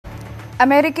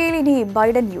അമേരിക്കയിൽ ഇനി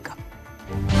ബൈഡൻ യുഗം.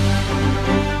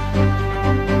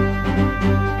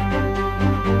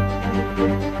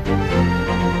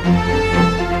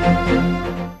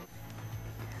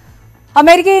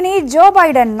 അമേരിക്കയെ ഇനി ജോ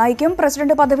ബൈഡൻ നയിക്കും.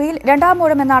 പ്രസിഡന്റ് പദവിയിൽ രണ്ടാം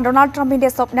ഊഴമെന്ന ഡൊണാൾഡ് ട്രംപിന്റെ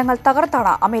സ്വപ്നങ്ങൾ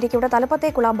തകർത്താണ് അമേരിക്കയുടെ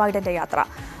തലപ്പത്തേക്കുള്ള ബൈഡന്റെ യാത്ര.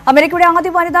 അമേരിക്കയുടെ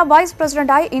ആദ്യ വനിതാ വൈസ്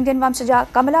പ്രസിഡന്റായി ഇന്ത്യൻ വംശജ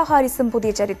കമലാ ഹാരിസും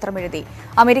പുതിയ ചരിത്രമെഴുതി.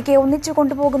 അമേരിക്കയെ ഒന്നിച്ചു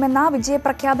കൊണ്ടുപോകുമെന്ന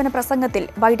വിജയപ്രഖ്യാപന പ്രസംഗത്തിൽ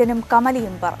ബൈഡനും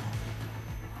കമലയും പറഞ്ഞു.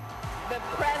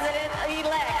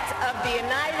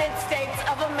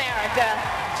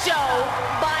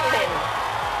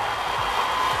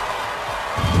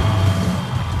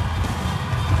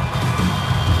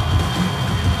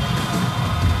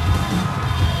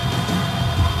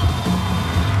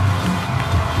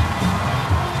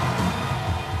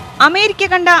 അമേരിക്ക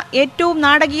കണ്ട ഏറ്റവും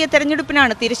നാടകീയ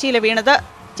തെരഞ്ഞെടുപ്പിനാണ് തിരശ്ശീല വീണത്.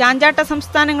 ചാഞ്ചാട്ട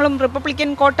സംസ്ഥാനങ്ങളും റിപ്പബ്ലിക്കൻ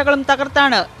കോട്ടകളും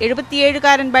തകർത്താണ്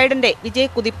 77-കാരൻ ബൈഡന്റെ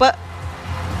വിജയക്കുതിപ്പ്.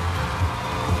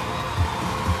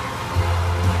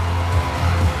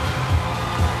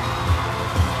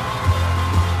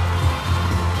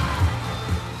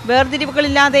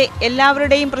 വേർതിരിവുകളില്ലാതെ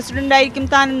എല്ലാവരുടെയും പ്രസിഡന്റായിരിക്കും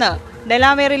താനെന്ന്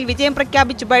ഡെലാവെയറിൽ വിജയം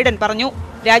പ്രഖ്യാപിച്ചു ബൈഡൻ പറഞ്ഞു.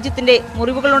 രാജ്യത്തിന്റെ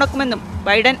മുറിവുകൾ ഉണക്കുമെന്നും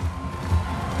Biden.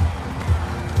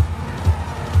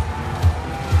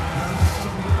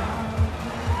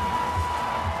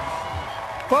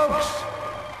 Folks,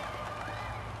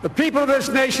 the people of this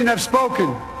nation have spoken.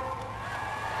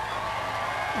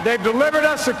 They've delivered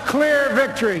us a clear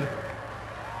victory,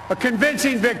 a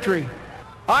convincing victory.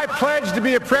 I pledge to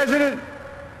be a president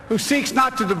who seeks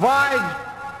not to divide,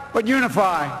 but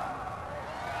unify,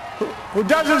 who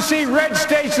doesn't see red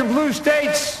states and blue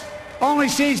states, only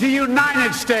sees the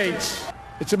United States.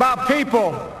 It's about people,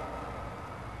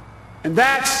 and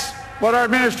that's what our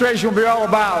administration will be all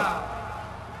about.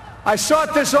 I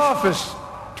sought this office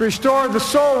to restore the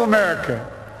soul of America,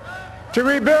 to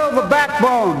rebuild the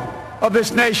backbone of this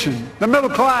nation, the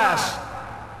middle class,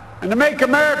 and to make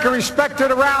America respected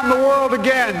around the world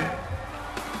again.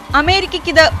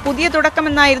 അമേരിക്കയ്ക്കിത് പുതിയ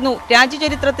തുടക്കമെന്നായിരുന്നു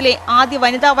രാജ്യചരിത്രത്തിലെ ആദ്യ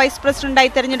വനിതാ vice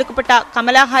പ്രസിഡന്റായി തെരഞ്ഞെടുക്കപ്പെട്ട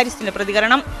കമലാ ഹാരിസിന്റെ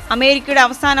പ്രതികരണം. അമേരിക്കയുടെ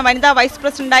അവസാന വനിതാ vice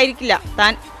പ്രസിഡന്റായിരിക്കില്ല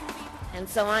താൻ. And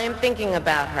so I am thinking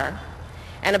about her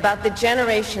and about the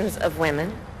generations of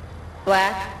women,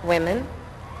 black women,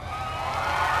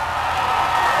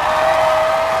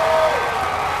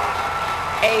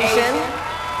 Asian,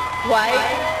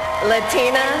 white,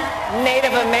 Latina,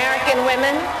 Native American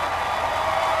women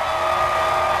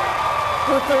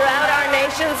who throughout our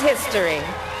nation's history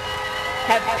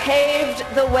have paved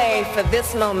the way for this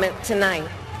moment tonight.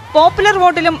 Popular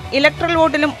വോട്ടിലും electoral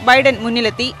വോട്ടിലും Biden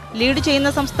മുന്നിലെത്തി. Lead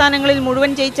ചെയ്യുന്ന സംസ്ഥാനങ്ങളിൽ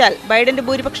മുഴുവൻ ജയിച്ചാൽ ബൈഡന്റെ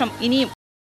ഭൂരിപക്ഷം ഇനിയും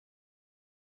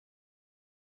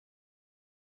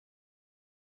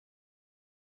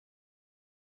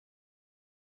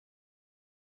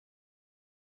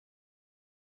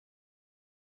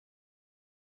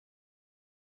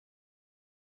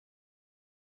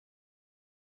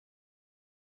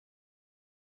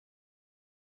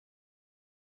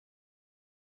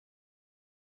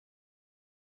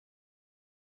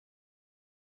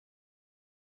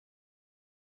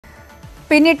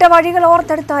പിന്നിട്ട വഴികൾ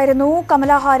ഓർത്തെടുത്തായിരുന്നു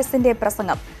കമലാ ഹാരിസിന്റെ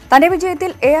പ്രസംഗം. തന്റെ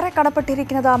വിജയത്തിൽ ഏറെ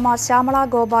കടപ്പെട്ടിരിക്കുന്നത് അമ്മ ശ്യാമള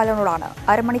ഗോപാലനോടാണ്.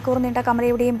 അരമണിക്കൂർ നീണ്ട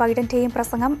കമലയുടെയും ബൈഡന്റെയും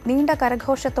പ്രസംഗം നീണ്ട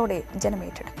കരഘോഷത്തോടെ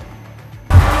ജനമേറ്റെടുത്തു.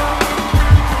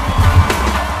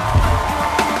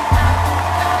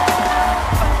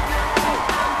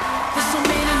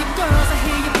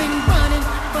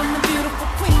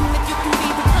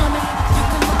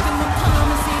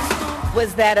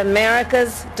 Was that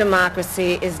America's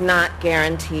democracy is not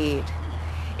guaranteed.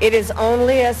 It is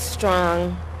only as strong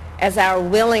as our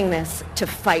willingness to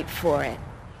fight for it.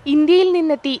 ഇന്ത്യയിൽ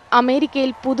നിന്നെത്തി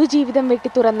അമേരിക്കയിൽ പുതുജീവിതം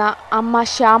വെട്ടിത്തുറന്ന അമ്മ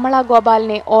ശ്യാമള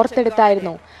ഗോപാലിനെ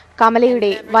ഓർത്തെടുത്തായിരുന്നു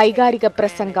കമലയുടെ വൈകാരിക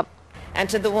പ്രസംഗം. And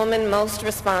to the woman most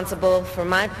responsible for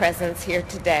my presence here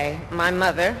today, my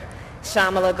mother,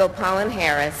 Shamala Gopalan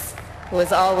Harris, who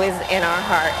is always in our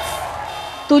hearts.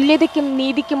 തുല്യതയ്ക്കും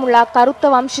നീതിക്കുമുള്ള കറുത്ത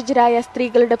വംശജരായ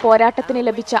സ്ത്രീകളുടെ പോരാട്ടത്തിന്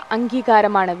ലഭിച്ച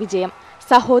അംഗീകാരമാണ് വിജയം.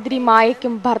 സഹോദരി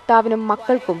മായയ്ക്കും ഭർത്താവിനും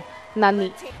മക്കൾക്കും നന്ദി.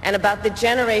 And about the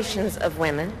generations of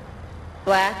women,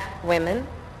 black women,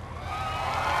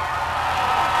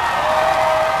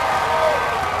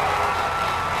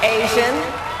 Asian,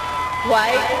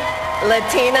 white,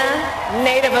 Latina,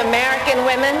 Native American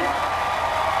women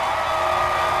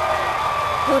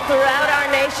who throughout our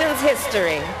nation's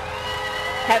history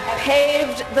have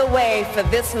paved the way for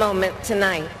this moment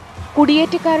tonight.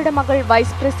 കുടിയേറ്റക്കാരുടെ മകൾ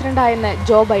വൈസ് പ്രസിഡന്റായെന്ന്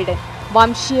ജോ ബൈഡൻ.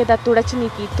 വംശീയത തുടച്ചു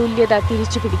നീക്കി തുല്യത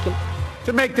തിരിച്ചുപിടിക്കും.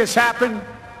 To make this happen,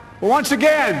 once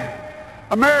again,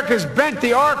 America's bent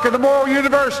the arc of the moral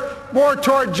universe more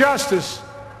toward justice.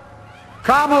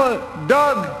 Kamala,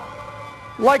 Doug,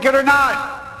 Like it or not,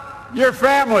 your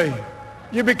family.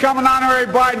 You become an honorary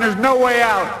Biden. There's no way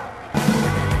out.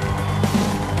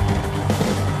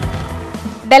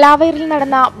 ഡെലാവെയറിൽ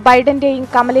നടന്ന ബൈഡന്റെയും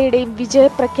കമലയുടെയും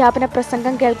വിജയപ്രഖ്യാപന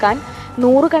പ്രസംഗം കേൾക്കാൻ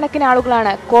നൂറുകണക്കിന്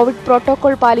ആളുകളാണ് Covid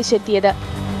protocol പാലിച്ചെത്തിയത്.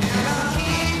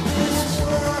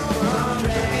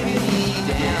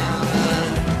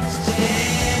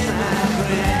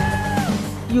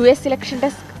 US election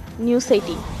desk, news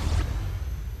 18.